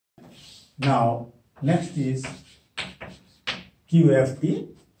Now next is QFT.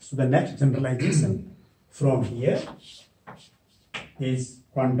 So the next generalization from here is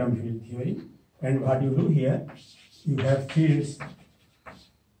quantum field theory. And what you do here, you have fields,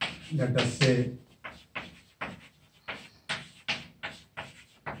 let us say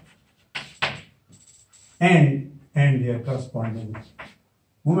and their corresponding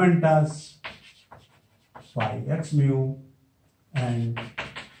momentas phi x mu and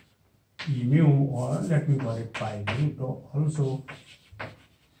e mu, or let me call it phi mu also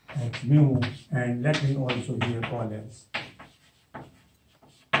x mu, and let me also here call as.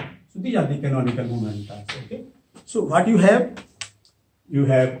 So these are the canonical momentas. Okay. So what you have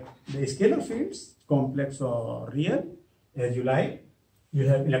the scalar fields, complex or real, as you like. You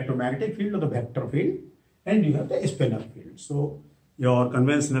have electromagnetic field or the vector field, and you have the spinor field. So your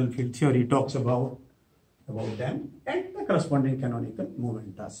conventional field theory talks about them and the corresponding canonical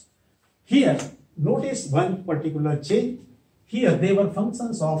momentas. Here, notice one particular change. Here they were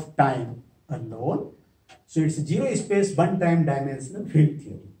functions of time alone. So it's zero space, one time dimensional field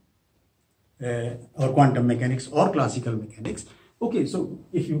theory, or quantum mechanics or classical mechanics. Okay, so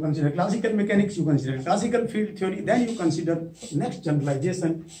if you consider classical mechanics, you consider classical field theory, then you consider next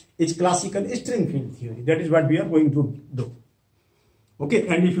generalization is classical string field theory. That is what we are going to do. Okay,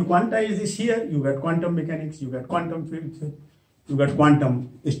 and if you quantize this here, you get quantum mechanics, you get quantum field theory, you get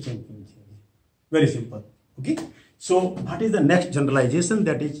quantum string field theory. Very simple. Okay, so what is the next generalization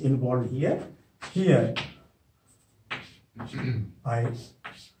that is involved here? Here, I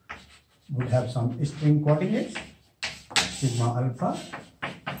would have some string coordinates. Sigma alpha.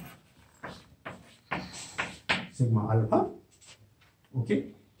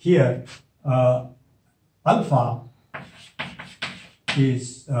 Okay, here alpha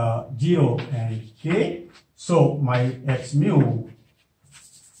is 0 and k. So my x mu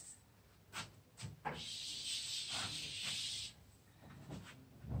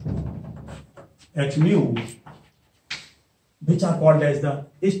which are called as the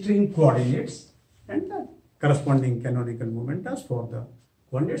string coordinates, and the corresponding canonical momentas for the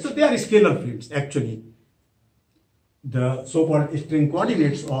coordinates. So they are scalar fields actually. The so-called string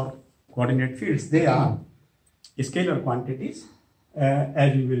coordinates or coordinate fields, they are scalar quantities.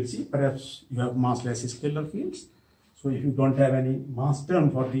 As you will see, perhaps you have massless scalar fields. So if you don't have any mass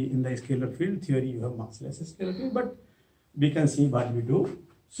term for in the scalar field theory, you have massless scalar field, but we can see what we do.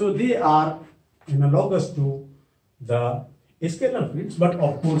 So they are analogous to the scalar fields, but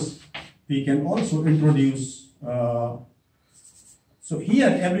of course we can also introduce, so here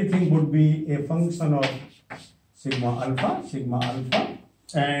everything would be a function of sigma alpha,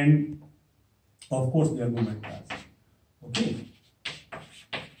 and of course their momentas. Okay.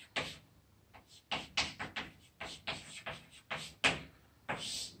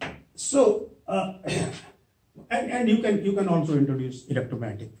 So and you can also introduce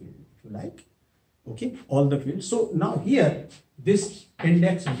electromagnetic field if you like. Okay, all the fields. So now here this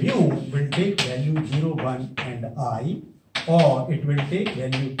index mu will take value 0, 1 and I, or it will take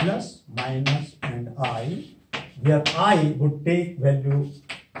value plus, minus and I, where I would take value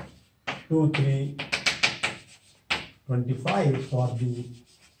 2, 3, 25 for the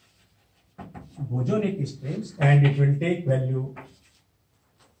bosonic strings, and it will take value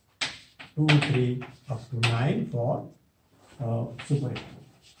 2, 3 up to 9 for superelectrons.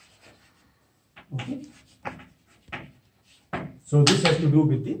 Okay. So this has to do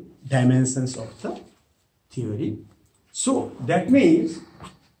with the dimensions of the theory. So that means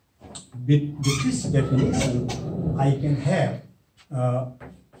with this definition, I can have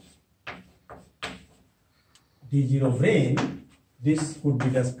D0 brane. This could be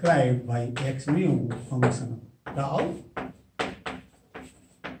described by x mu function of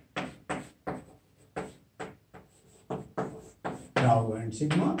tau and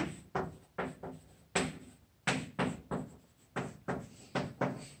sigma.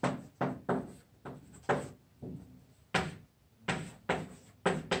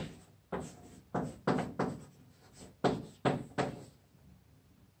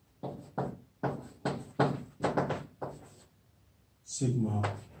 Sigma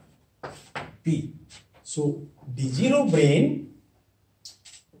p. So D0 brane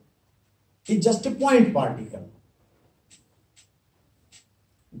is just a point particle.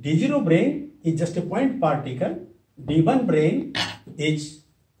 D0 brane is just a point particle. D1 brane is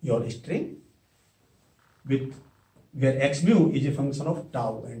your string with where x mu is a function of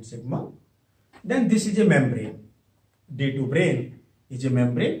tau and sigma. Then this is a membrane. D2 brane is a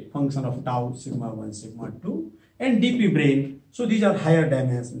membrane function of tau, sigma 1, sigma 2, and dp brane. So these are higher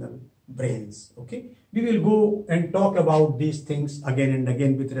dimensional brains. Okay, we will go and talk about these things again and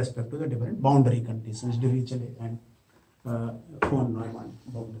again with respect to the different boundary conditions, Dirichlet and von Neumann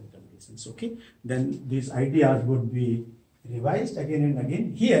boundary conditions. Okay, then these ideas would be revised again and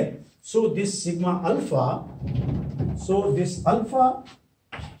again here. So this sigma alpha, so this alpha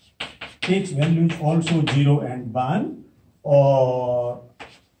takes values also 0 and 1, or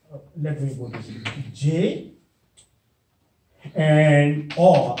let me go to j and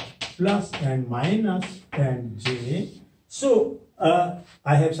or plus and minus and j. So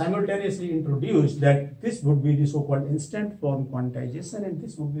I have simultaneously introduced that this would be the so-called instant form quantization and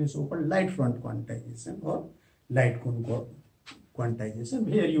this would be the so-called light front quantization or light cone quantization,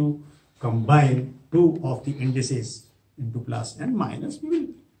 where you combine two of the indices into plus and minus. We will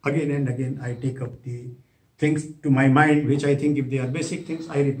again and again, I take up the things to my mind which I think if they are basic things,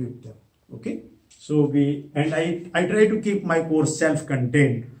 I repeat them. Okay, so I try to keep my course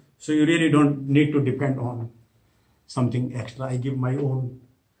self-contained, so you really don't need to depend on something extra. I give my own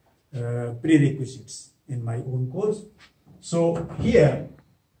prerequisites in my own course. So here,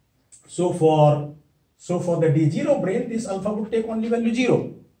 so for the D0 brain, this alpha would take only value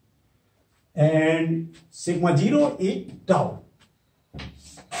 0 and sigma 0 is tau.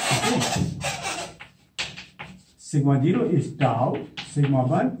 Okay. Sigma 0 is tau, sigma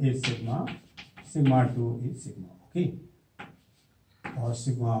 1 is sigma, sigma 2 is sigma. Okay, or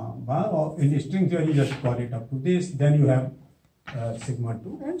sigma 1, or in string theory just call it up to this, then you have sigma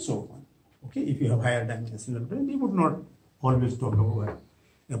 2 and so on. Okay, if you have higher dimensional brain, we would not always talk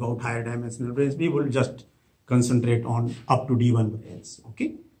about higher dimensional brains, we will just concentrate on up to D1 brains.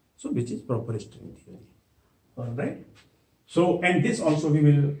 Okay, so which is proper string theory. All right, so and this also we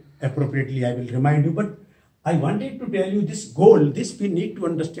will appropriately, I will remind you, but I wanted to tell you this goal, this we need to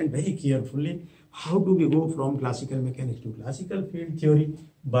understand very carefully. How do we go from classical mechanics to classical field theory?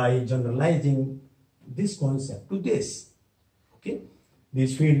 By generalizing this concept to this. Okay,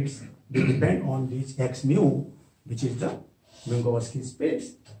 these fields, they depend on this x mu, which is the Minkowski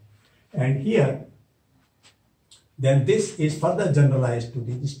space, and here then this is further generalized to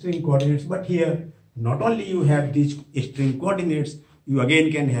the string coordinates. But here not only you have these string coordinates, you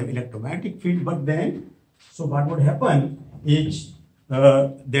again can have electromagnetic field, but then so what would happen is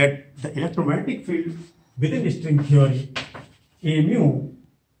that the electromagnetic field within string theory, A mu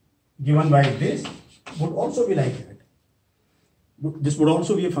given by this would also be like that. This would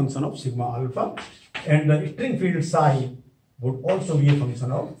also be a function of sigma alpha, and the string field psi would also be a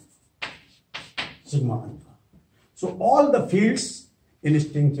function of sigma alpha. So all the fields in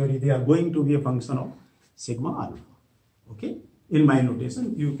string theory, they are going to be a function of sigma alpha. Okay, in my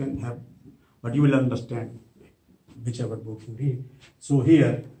notation you can have, but you will understand whichever book you read. So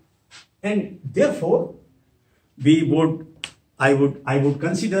here, and therefore I would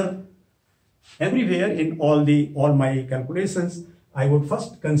consider everywhere in all my calculations, I would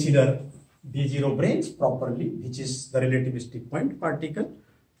first consider D0 brains properly, which is the relativistic point particle,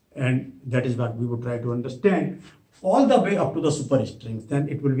 and that is what we would try to understand all the way up to the superstrings. Then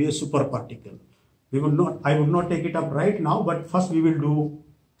it will be a super particle. I would not take it up right now, but first we will do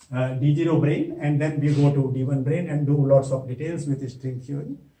D0 brain, and then we go to D1 brain and do lots of details with string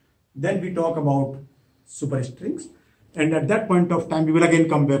theory. Then we talk about superstrings, and at that point of time we will again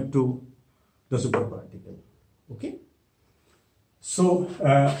come back to the superparticle. Okay, so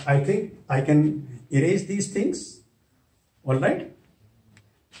I think I can erase these things. All right,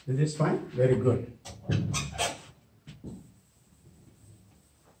 this is fine. Very good.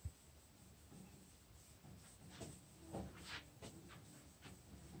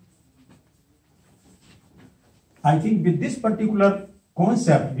 I think with this particular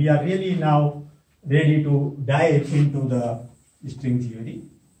concept, we are really now ready to dive into the string theory,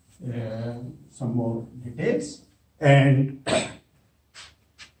 some more details, and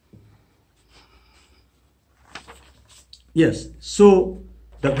yes. So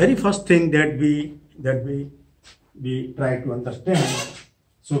the very first thing that we try to understand.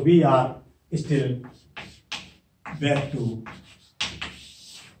 So we are still back to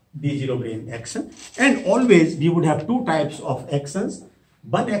D0 brain action, and always we would have two types of actions.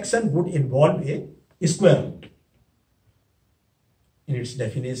 One action would involve a square root. In its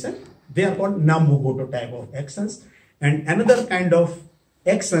definition, they are called Namu-Goto type of actions, and another kind of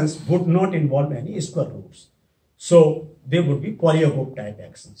actions would not involve any square roots. So they would be Polyakov type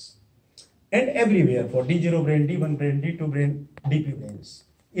actions. And everywhere for D0 brain, D1 brain, D2 brain, DP brains.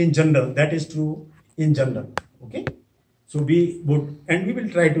 In general, that is true in general. Okay. So we will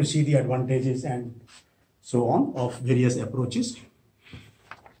try to see the advantages and so on of various approaches.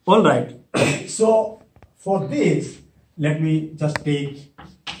 All right. So for this, let me just take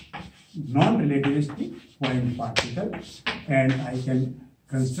non-relativistic point particle, and I can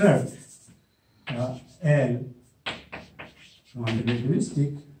construct L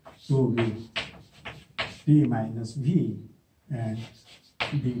non-relativistic to be T minus V and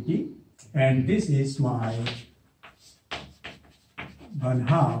dt, and this is my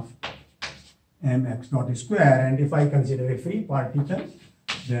 1/2 mx dot square, and if I consider a free particle,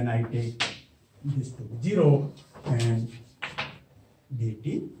 then I take this to be 0 and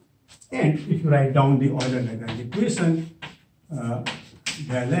dt. And if you write down the Euler-Lagrange equation,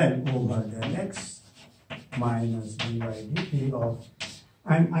 del L over del x minus dy dt of,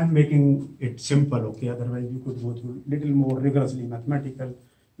 I'm making it simple, okay, otherwise you could go through little more rigorously mathematical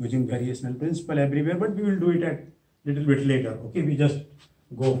using variational principle everywhere, but we will do it at little bit later, okay, we just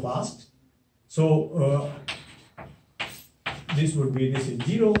go fast. So this would be, this is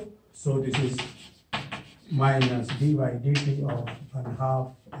 0, so this is minus dy dt of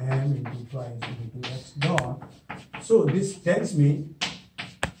 1/2 m into twice into x dot. So this tells me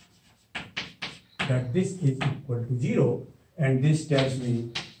that this is equal to 0, and this tells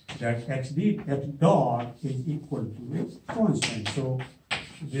me that x dot is equal to a constant. So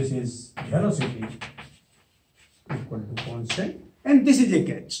this is velocity equal to constant, and this is a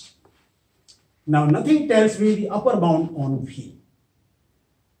catch. Now nothing tells me the upper bound on v.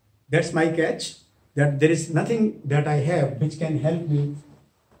 That's my catch, that there is nothing that I have which can help me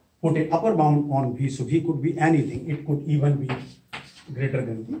put an upper bound on v. So v could be anything, it could even be greater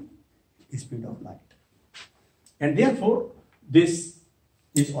than the speed of light. And therefore, this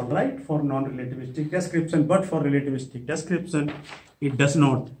is alright for non-relativistic description, but for relativistic description, it does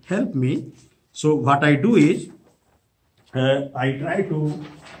not help me. So what I do is, I try to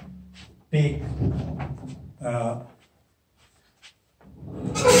take, let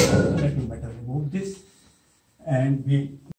me better remove this, and we